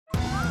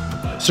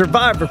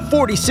Survivor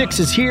 46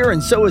 is here,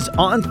 and so is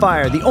On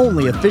Fire, the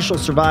only official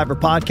Survivor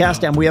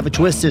podcast, and we have a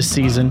twist this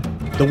season.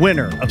 The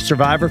winner of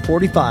Survivor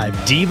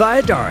 45, Dee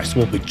Valladares,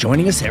 will be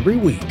joining us every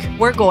week.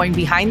 We're going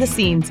behind the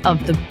scenes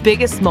of the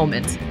biggest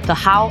moments, the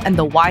how and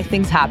the why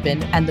things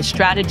happen, and the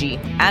strategy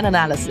and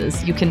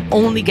analysis you can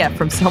only get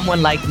from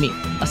someone like me,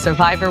 a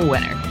Survivor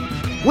winner.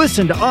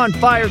 Listen to On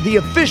Fire, the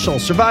official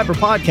Survivor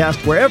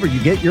podcast, wherever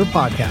you get your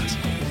podcasts.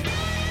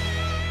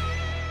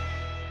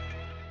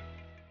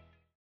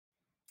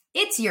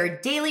 It's your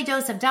daily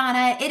dose of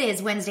Donna. It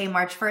is Wednesday,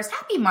 March 1st.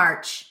 Happy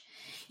March.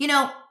 You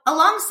know,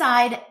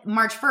 alongside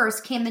March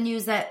 1st came the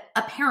news that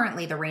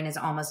apparently the rain is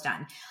almost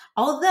done.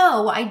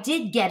 Although I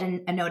did get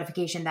a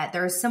notification that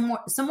there is some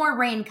more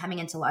rain coming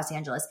into Los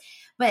Angeles,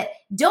 but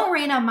don't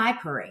rain on my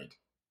parade.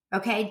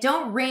 Okay,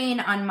 don't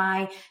rain on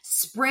my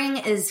spring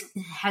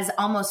has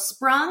almost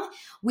sprung.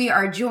 We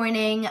are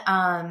joining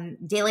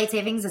daylight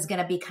savings is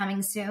going to be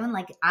coming soon.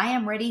 Like, I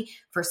am ready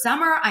for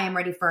summer. I am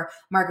ready for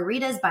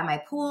margaritas by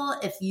my pool.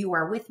 If you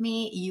are with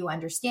me, you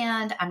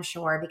understand, I'm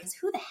sure, because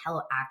who the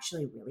hell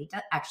actually really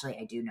does? Actually,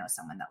 I do know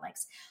someone that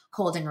likes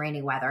cold and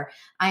rainy weather.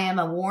 I am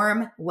a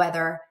warm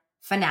weather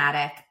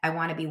fanatic. I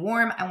want to be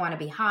warm. I want to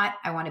be hot.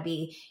 I want to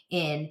be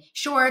in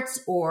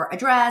shorts or a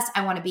dress.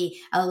 I want to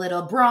be a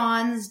little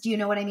bronzed. Do you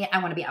know what I mean? I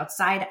want to be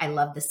outside. I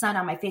love the sun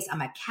on my face.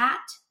 I'm a cat.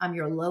 I'm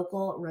your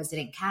local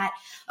resident cat.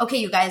 Okay,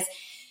 you guys.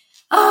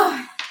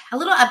 A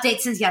little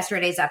update since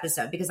yesterday's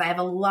episode, because I have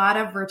a lot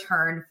of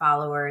return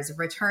followers,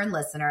 return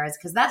listeners,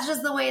 because that's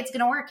just the way it's going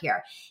to work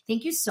here.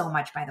 Thank you so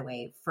much, by the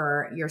way,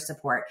 for your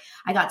support.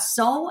 I got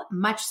so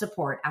much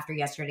support after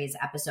yesterday's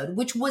episode,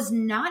 which was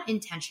not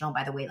intentional,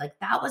 by the way. Like,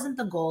 that wasn't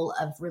the goal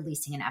of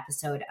releasing an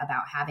episode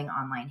about having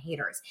online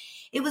haters.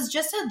 It was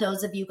just to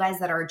those of you guys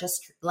that are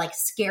just like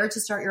scared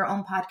to start your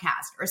own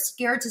podcast or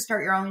scared to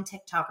start your own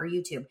TikTok or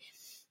YouTube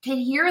can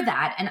hear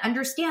that and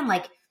understand,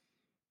 like,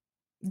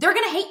 they're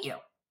going to hate you.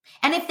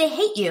 And if they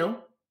hate you,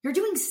 you're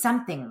doing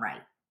something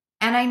right.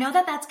 And I know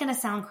that that's going to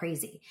sound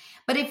crazy,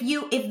 but if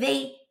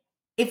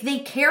they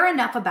care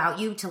enough about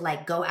you to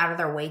like go out of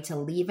their way to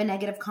leave a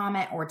negative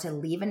comment or to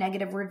leave a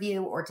negative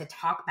review or to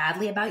talk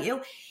badly about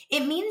you,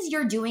 it means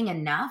you're doing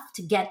enough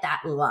to get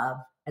that love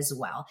as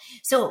well.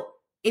 So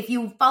if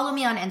you follow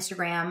me on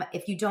Instagram,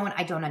 if you don't,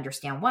 I don't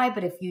understand why,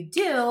 but if you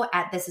do,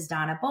 at This Is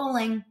Donna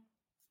Bowling,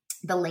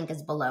 the link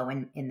is below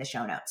in the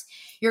show notes.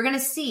 You're going to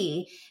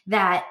see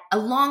that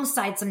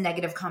alongside some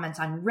negative comments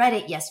on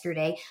Reddit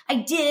yesterday,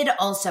 I did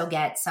also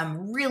get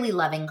some really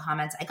loving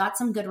comments. I got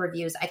some good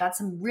reviews. I got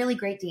some really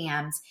great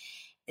DMs.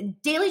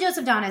 Daily Dose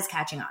of Donna is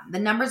catching on. The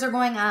numbers are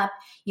going up.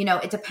 You know,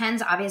 it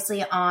depends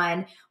obviously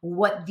on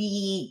what the,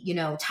 you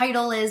know,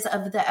 title is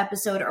of the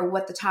episode or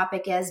what the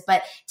topic is,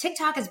 but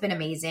TikTok has been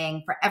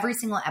amazing. For every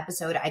single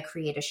episode, I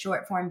create a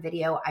short form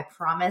video. I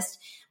promised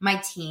my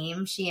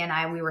team, she and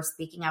I, we were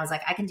speaking. I was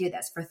like, I can do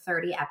this for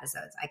 30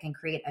 episodes. I can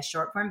create a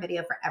short form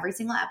video for every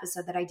single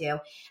episode that I do,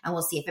 and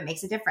we'll see if it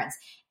makes a difference.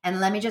 And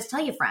let me just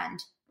tell you, friend,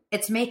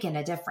 it's making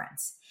a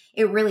difference.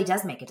 It really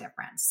does make a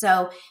difference.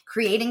 So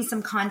creating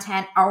some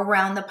content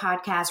around the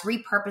podcast,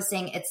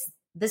 repurposing,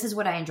 this is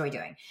what I enjoy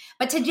doing.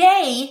 But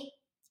today,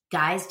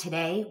 guys,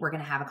 we're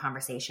going to have a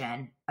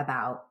conversation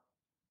about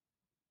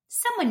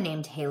someone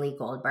named Hailey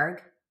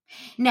Goldberg.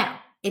 Now,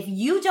 if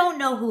you don't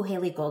know who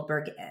Hailey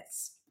Goldberg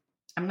is,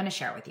 I'm going to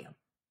share it with you.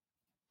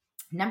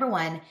 Number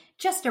one,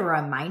 just a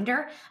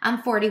reminder,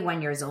 I'm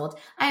 41 years old.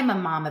 I am a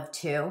mom of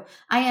two.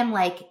 I am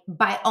like,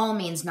 by all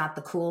means, not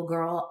the cool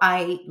girl.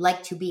 I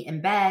like to be in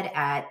bed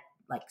at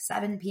like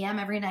 7 p.m.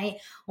 every night,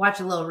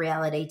 watch a little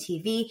reality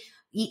TV,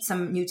 eat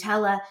some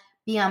Nutella,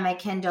 be on my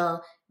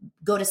Kindle,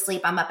 go to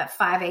sleep. I'm up at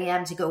 5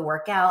 a.m. to go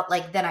work out.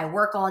 Like, then I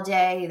work all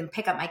day and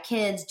pick up my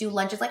kids, do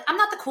lunches. Like, I'm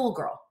not the cool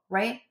girl,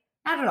 right?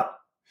 Not at all.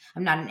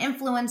 I'm not an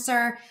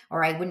influencer,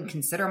 or I wouldn't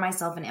consider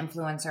myself an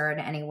influencer in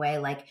any way.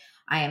 Like,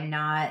 I am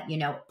not, you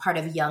know, part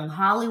of young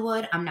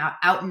Hollywood. I'm not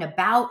out and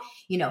about,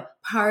 you know,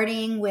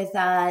 partying with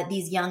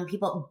these young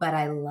people, but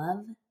I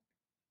love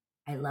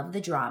the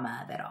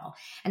drama of it all.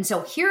 And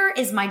so here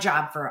is my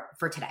job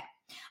for today.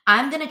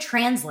 I'm going to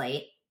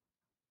translate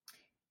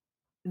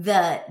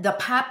the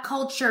pop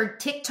culture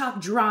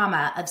TikTok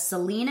drama of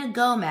Selena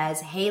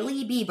Gomez,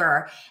 Hailey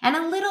Bieber, and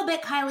a little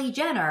bit Kylie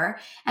Jenner,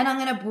 and I'm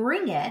going to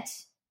bring it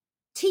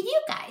to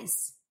you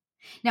guys.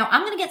 Now,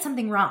 I'm going to get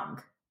something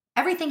wrong.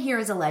 Everything here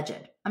is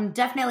alleged. I'm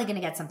definitely going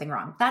to get something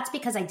wrong. That's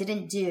because I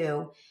didn't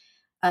do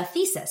a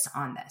thesis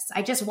on this.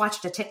 I just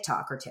watched a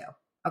TikTok or two.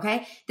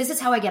 Okay. This is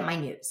how I get my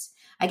news.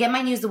 I get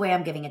my news the way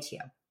I'm giving it to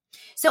you.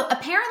 So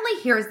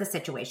apparently here's the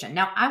situation.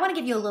 Now, I want to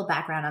give you a little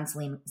background on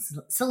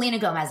Selena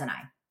Gomez and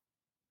I.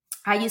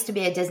 I used to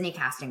be a Disney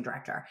casting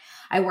director.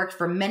 I worked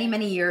for many,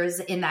 many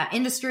years in that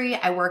industry.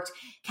 I worked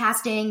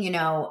casting, you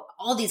know,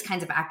 all these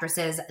kinds of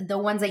actresses. The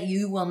ones that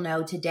you will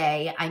know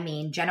today, I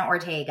mean, Jenna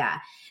Ortega,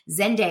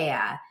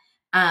 Zendaya,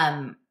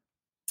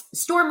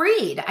 Storm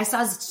Reid. I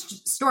saw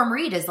Storm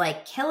Reid is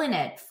like killing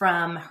it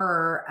from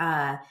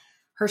her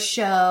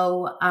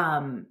show,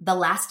 The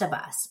Last of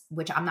Us,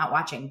 which I'm not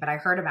watching, but I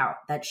heard about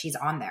that she's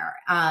on there.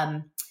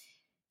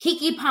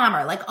 Keke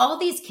Palmer, like all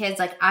these kids,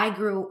 like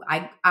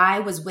I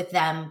was with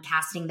them,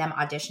 casting them,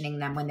 auditioning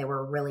them when they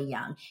were really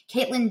young.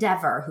 Caitlin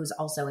Dever, who's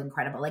also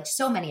incredible, like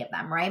so many of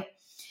them, right?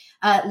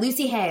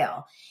 Lucy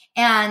Hale.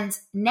 And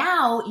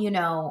now,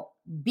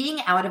 being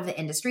out of the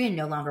industry and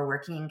no longer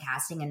working in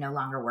casting and no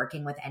longer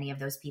working with any of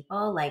those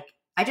people, like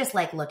I just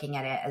like looking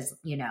at it as,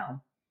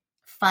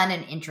 fun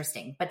and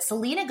interesting. But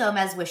Selena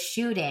Gomez was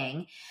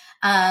shooting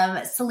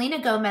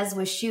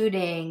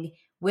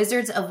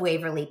Wizards of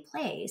Waverly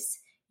Place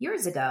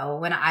years ago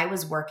when I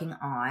was working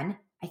on,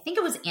 I think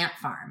it was Ant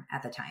Farm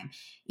at the time.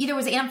 Either it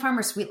was Ant Farm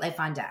or Sweet Life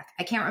on Deck.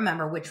 I can't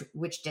remember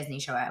which Disney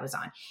show I was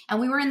on. And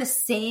we were in the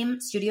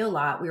same studio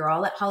lot. We were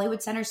all at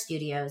Hollywood Center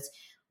Studios,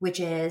 which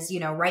is,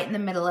 right in the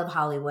middle of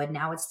Hollywood.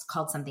 Now it's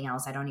called something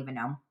else. I don't even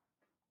know.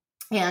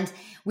 And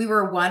we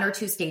were 1 or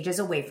 2 stages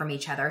away from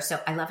each other. So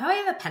I love how I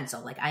have a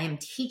pencil. Like I am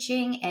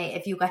teaching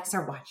if you guys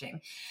are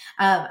watching,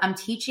 I'm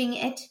teaching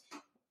it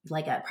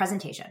like a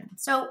presentation.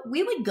 So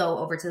we would go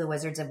over to the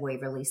Wizards of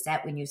Waverly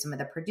set. We knew some of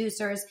the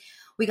producers.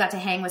 We got to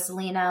hang with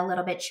Selena a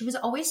little bit. She was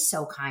always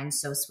so kind,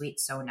 so sweet,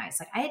 so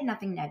nice. Like I had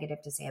nothing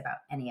negative to say about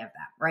any of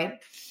that, right?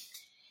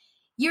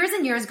 Years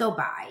and years go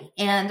by.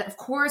 And of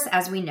course,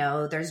 as we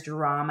know, there's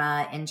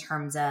drama in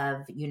terms of,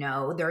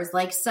 there's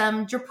like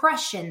some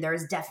depression.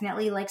 There's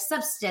definitely like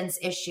substance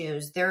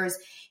issues. There's,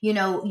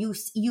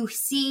 you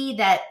see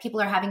that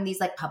people are having these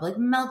like public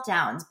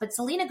meltdowns. But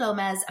Selena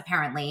Gomez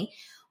apparently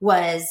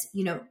was,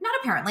 not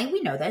apparently,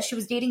 we know this. She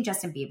was dating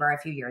Justin Bieber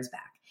a few years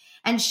back.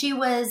 And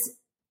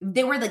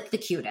they were like the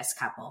cutest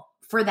couple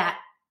for that,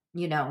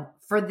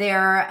 for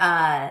their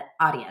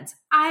audience.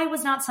 I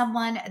was not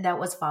someone that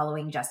was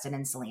following Justin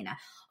and Selena,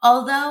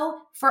 although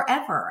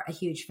forever a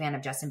huge fan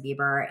of Justin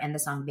Bieber and the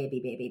song Baby,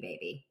 Baby,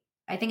 Baby.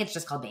 I think it's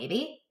just called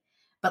Baby,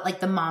 but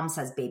like the mom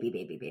says baby,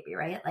 baby, baby,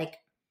 right? Like,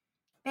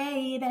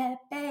 baby,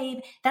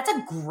 baby. That's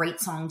a great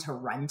song to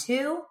run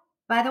to.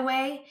 By the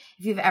way,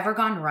 if you've ever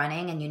gone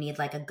running and you need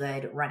like a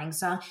good running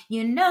song,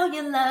 you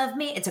love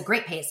me. It's a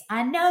great pace.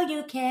 I know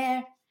you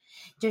care.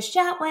 Just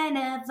shout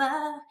whenever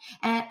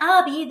and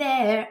I'll be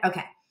there.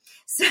 Okay.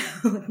 So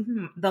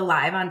the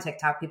live on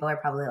TikTok, people are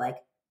probably like,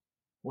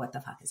 what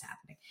the fuck is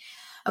happening?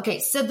 Okay.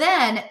 So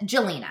then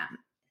Jelena,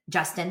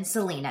 Justin,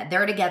 Selena,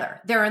 they're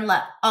together. They're in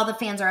love. All the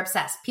fans are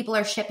obsessed. People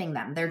are shipping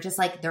them. They're just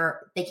like,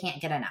 they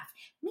can't get enough.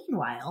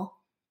 Meanwhile,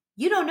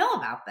 you don't know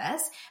about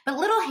this, but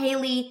little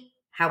Hailey,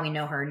 how we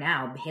know her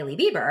now, Hailey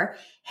Bieber,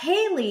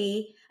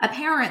 Hailey,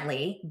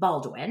 apparently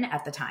Baldwin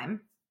at the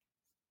time,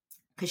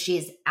 because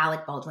she's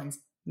Alec Baldwin's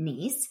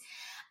niece.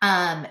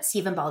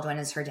 Stephen Baldwin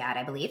is her dad,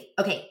 I believe.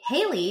 Okay,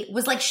 Hailey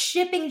was like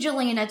shipping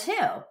Jelena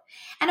too.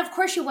 And of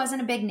course she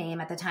wasn't a big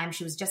name at the time.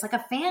 She was just like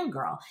a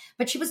fangirl.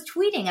 But she was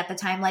tweeting at the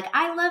time like,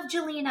 I love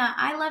Jelena,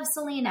 I love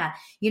Selena.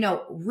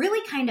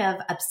 Really kind of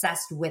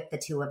obsessed with the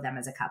two of them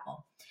as a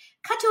couple.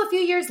 Cut to a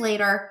few years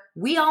later,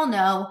 we all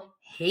know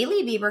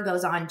Hailey Bieber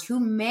goes on to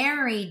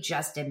marry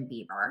Justin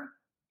Bieber,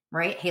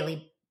 right?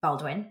 Hailey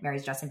Baldwin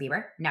marries Justin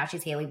Bieber. Now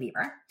she's Hailey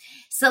Bieber.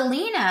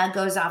 Selena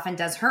goes off and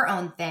does her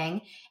own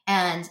thing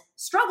and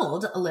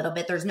struggled a little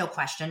bit. There's no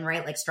question,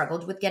 right? Like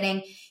struggled with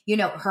getting,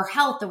 her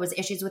health. There was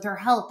issues with her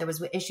health. There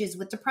was issues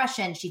with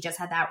depression. She just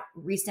had that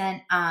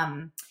recent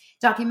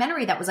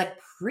documentary that was like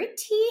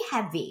pretty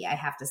heavy, I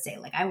have to say.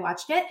 Like I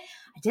watched it.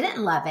 I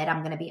didn't love it.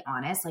 I'm going to be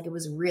honest. Like it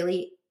was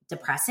really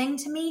depressing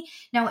to me.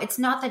 Now, it's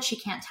not that she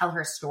can't tell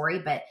her story,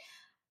 but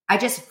I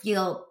just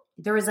feel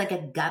there was like a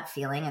gut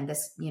feeling, and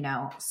this,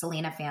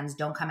 Selena fans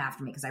don't come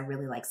after me because I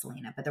really like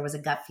Selena, but there was a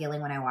gut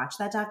feeling when I watched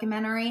that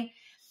documentary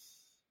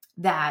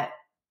that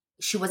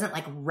she wasn't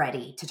like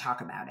ready to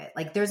talk about it.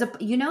 Like there's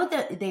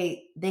that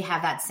they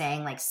have that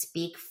saying like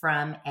speak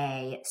from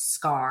a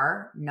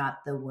scar, not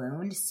the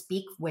wound.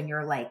 Speak when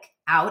you're like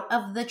out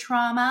of the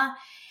trauma.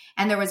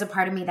 And there was a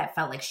part of me that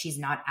felt like she's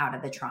not out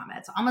of the trauma.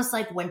 It's almost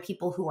like when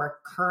people who are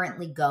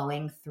currently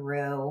going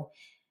through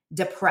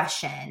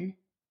depression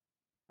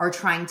are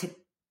trying to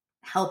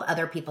help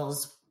other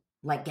people's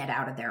like get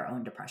out of their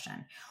own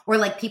depression, or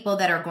like people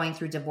that are going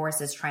through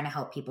divorces trying to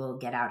help people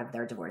get out of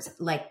their divorce,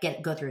 like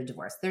go through a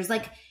divorce. There's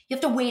like, you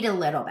have to wait a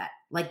little bit,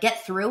 like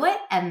get through it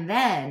and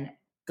then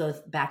go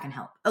back and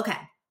help. Okay.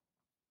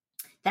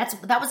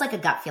 That was like a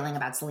gut feeling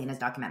about Selena's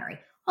documentary.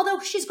 Although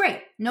she's great,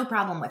 no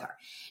problem with her.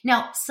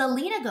 Now,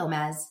 Selena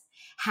Gomez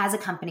has a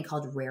company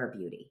called Rare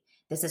Beauty.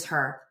 This is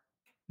her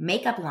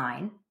makeup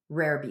line,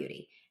 Rare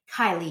Beauty.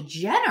 Kylie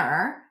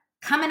Jenner,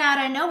 coming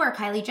out of nowhere,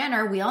 Kylie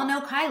Jenner, we all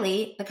know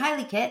Kylie, the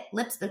Kylie kit,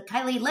 lips, the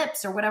Kylie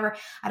lips or whatever.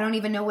 I don't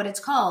even know what it's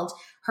called.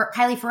 Her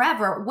Kylie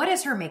Forever. What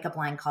is her makeup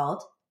line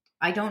called?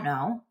 I don't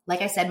know.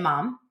 Like I said,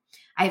 Mom,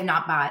 I have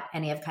not bought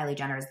any of Kylie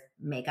Jenner's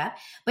makeup,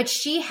 but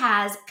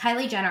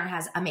Kylie Jenner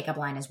has a makeup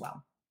line as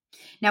well.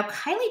 Now,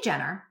 Kylie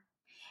Jenner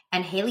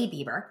and Hailey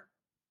Bieber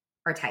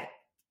are tight.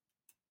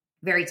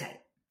 Very tight.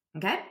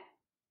 Okay?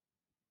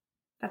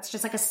 That's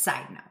just like a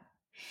side note.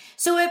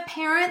 So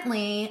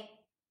apparently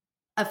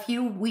a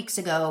few weeks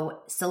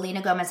ago,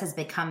 Selena Gomez has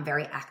become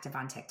very active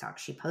on TikTok.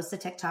 She posted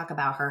a TikTok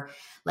about her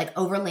like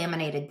over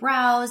laminated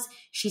brows.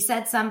 She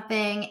said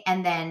something,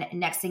 and then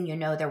next thing you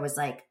know, there was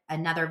like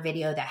another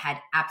video that had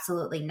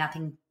absolutely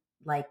nothing,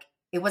 like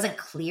it wasn't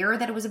clear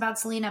that it was about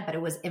Selena, but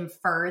it was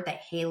inferred that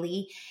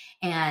Hailey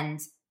and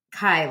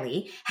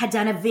Kylie had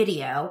done a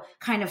video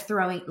kind of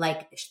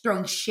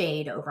throwing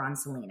shade over on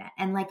Selena.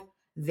 And like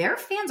their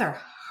fans are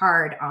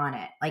hard on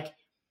it. Like,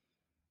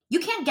 you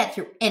can't get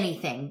through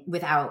anything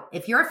without,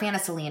 if you're a fan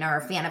of Selena or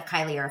a fan of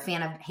Kylie or a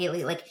fan of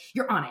Hailey, like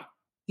you're on it.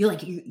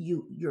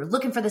 You're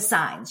looking for the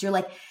signs. You're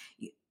like,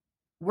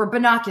 we're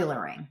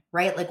binocularing,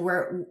 right? Like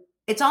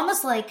it's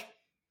almost like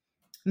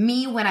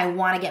me when I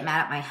want to get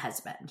mad at my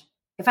husband.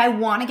 If I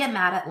want to get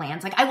mad at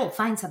Lance, like I will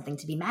find something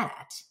to be mad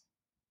at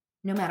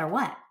no matter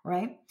what,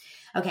 right?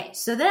 Okay.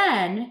 So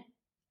then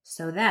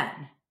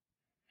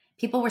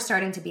people were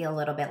starting to be a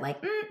little bit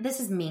like, this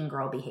is mean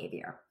girl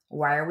behavior.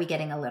 Why are we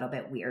getting a little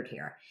bit weird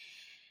here?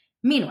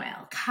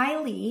 Meanwhile,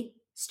 Kylie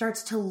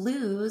starts to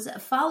lose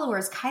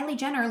followers. Kylie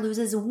Jenner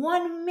loses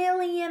 1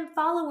 million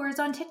followers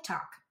on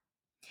TikTok.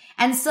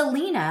 And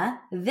Selena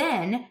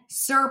then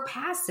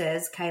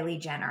surpasses Kylie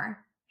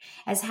Jenner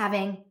as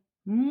having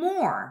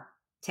more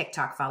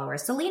TikTok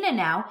followers. Selena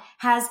now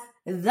has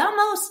the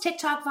most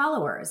TikTok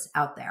followers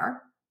out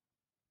there.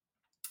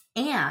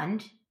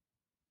 And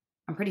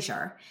I'm pretty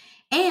sure,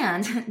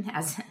 and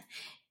as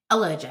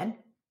alleged,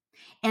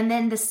 and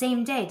then the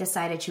same day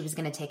decided she was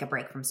going to take a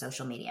break from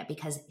social media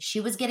because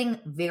she was getting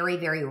very,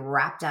 very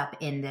wrapped up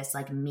in this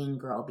like mean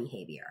girl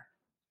behavior,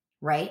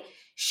 right?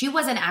 She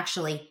wasn't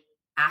actually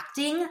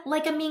acting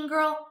like a mean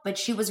girl, but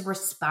she was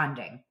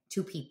responding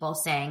to people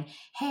saying,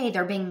 hey,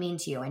 they're being mean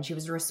to you. And she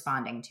was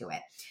responding to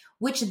it,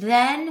 which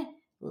then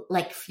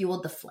like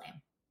fueled the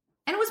flame.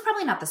 And it was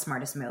probably not the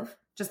smartest move,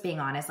 just being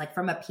honest, like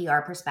from a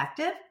PR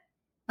perspective,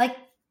 like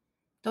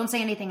don't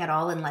say anything at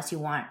all unless you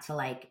want to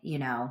like, you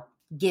know,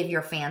 give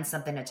your fans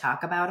something to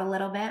talk about a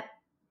little bit.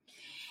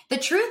 The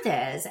truth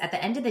is, at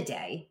the end of the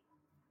day,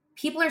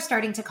 people are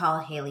starting to call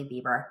Hailey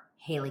Bieber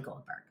Hailey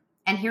Goldberg.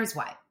 And here's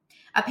why.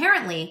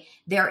 Apparently,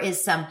 there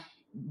is some,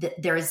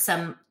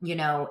 you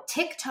know,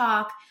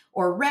 TikTok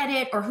or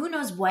Reddit or who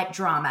knows what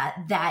drama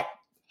that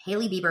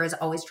Hailey Bieber has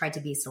always tried to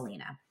be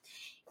Selena.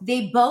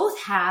 They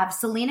both have,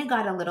 Selena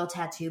got a little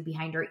tattoo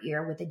behind her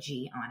ear with a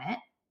G on it.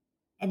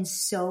 And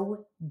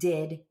so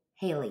did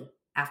Hailey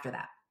after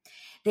that.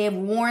 They have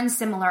worn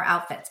similar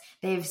outfits.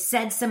 They've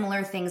said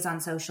similar things on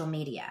social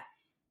media.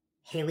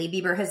 Hailey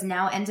Bieber has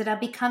now ended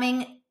up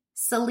becoming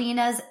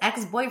Selena's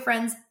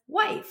ex-boyfriend's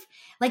wife.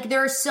 Like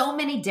there are so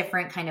many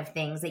different kind of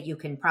things that you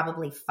can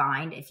probably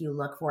find if you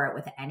look for it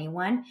with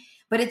anyone,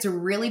 but it's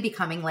really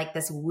becoming like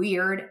this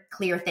weird,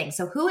 clear thing.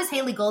 So who is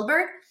Hailey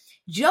Goldberg?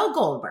 Joe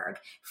Goldberg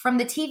from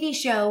the TV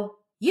show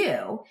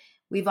You.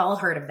 We've all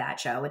heard of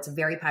that show. It's a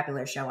very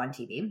popular show on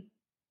TV,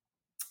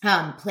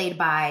 played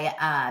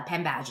by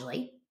Penn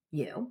Badgley.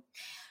 You.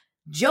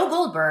 Joe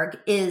Goldberg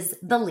is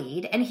the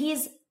lead and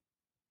he's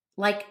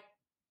like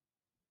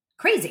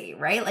crazy,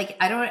 right? Like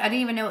I didn't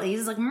even know,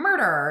 he's like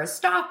murderer,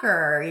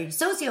 stalker,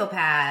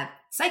 sociopath,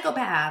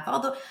 psychopath,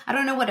 although I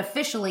don't know what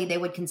officially they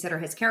would consider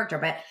his character,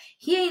 but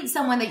he ain't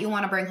someone that you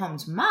want to bring home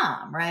to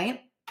mom, right?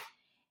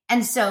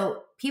 And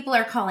so people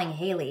are calling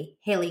Hailey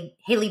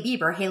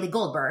Bieber, Hailey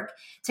Goldberg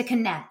to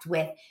connect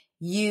with,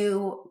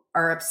 you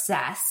are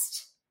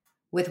obsessed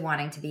with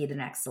wanting to be the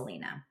next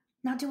Selena.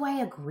 Now, do I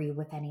agree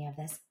with any of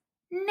this?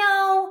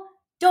 No,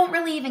 don't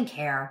really even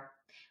care.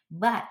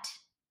 But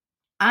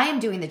I am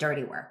doing the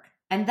dirty work.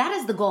 And that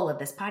is the goal of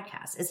this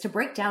podcast, is to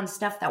break down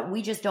stuff that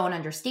we just don't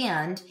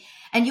understand.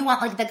 And you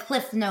want like the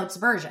Cliff Notes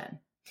version.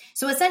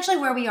 So essentially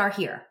where we are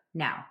here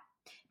now,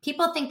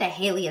 people think that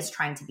Hailey is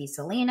trying to be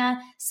Selena.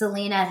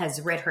 Selena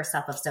has rid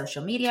herself of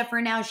social media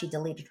for now. She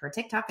deleted her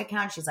TikTok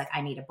account. She's like,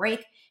 I need a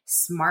break.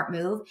 Smart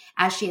move,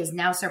 as she has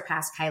now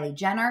surpassed Kylie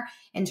Jenner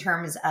in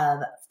terms of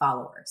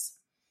followers.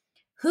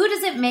 Who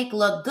does it make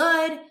look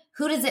good?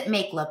 Who does it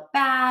make look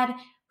bad?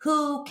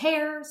 Who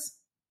cares?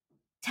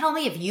 Tell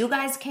me if you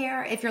guys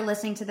care if you're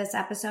listening to this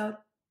episode.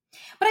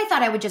 But I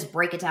thought I would just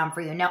break it down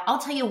for you. Now, I'll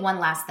tell you one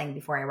last thing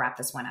before I wrap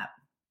this one up.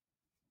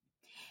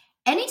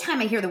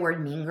 Anytime I hear the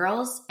word Mean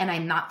Girls and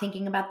I'm not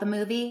thinking about the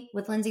movie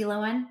with Lindsay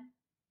Lohan,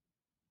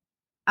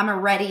 I'm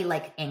already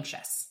like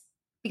anxious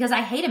because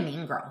I hate a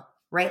mean girl,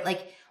 right?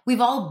 Like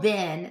we've all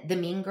been the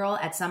mean girl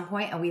at some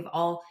point and we've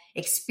all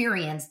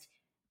experienced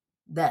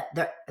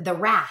the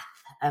wrath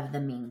of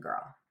the mean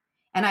girl.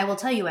 And I will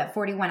tell you at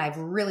 41, I've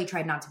really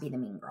tried not to be the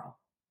mean girl.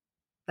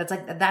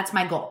 That's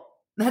my goal.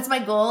 That's my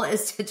goal,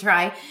 is to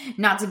try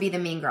not to be the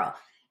mean girl.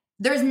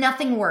 There's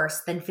nothing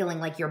worse than feeling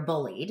like you're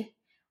bullied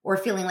or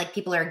feeling like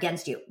people are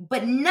against you,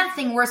 but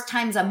nothing worse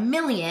times a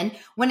million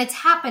when it's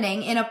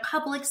happening in a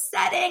public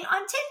setting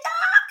on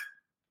TikTok.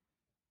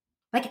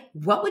 Like,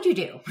 what would you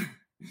do?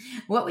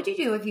 What would you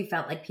do if you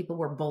felt like people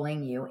were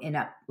bullying you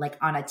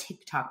on a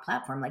TikTok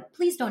platform? Like,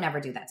 please don't ever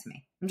do that to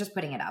me. I'm just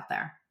putting it out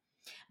there.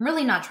 I'm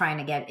really not trying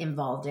to get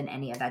involved in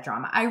any of that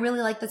drama. I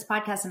really like this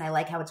podcast and I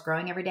like how it's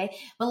growing every day,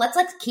 but let's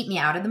keep me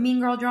out of the mean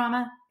girl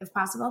drama if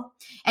possible.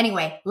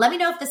 Anyway, let me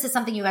know if this is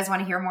something you guys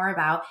want to hear more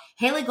about.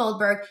 Hailey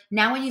Goldberg.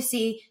 Now when you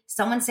see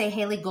someone say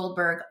Hailey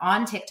Goldberg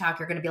on TikTok,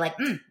 you're going to be like,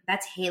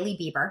 that's Hailey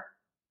Bieber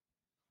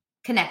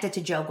connected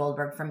to Joe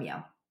Goldberg from you.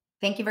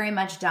 Thank you very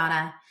much,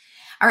 Donna.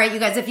 All right, you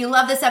guys, if you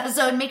love this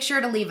episode, make sure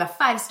to leave a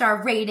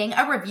 5-star rating,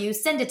 a review,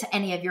 send it to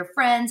any of your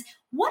friends.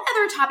 What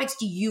other topics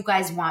do you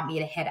guys want me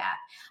to hit at?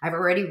 I've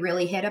already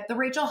really hit up the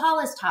Rachel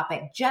Hollis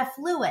topic, Jeff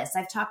Lewis.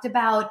 I've talked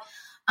about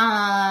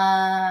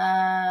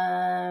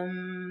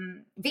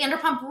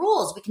Vanderpump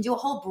Rules. We can do a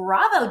whole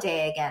Bravo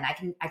day again.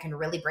 I can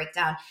really break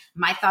down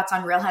my thoughts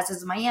on Real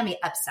Housewives of Miami.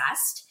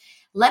 Obsessed.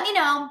 Let me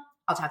know.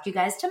 I'll talk to you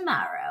guys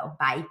tomorrow.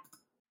 Bye.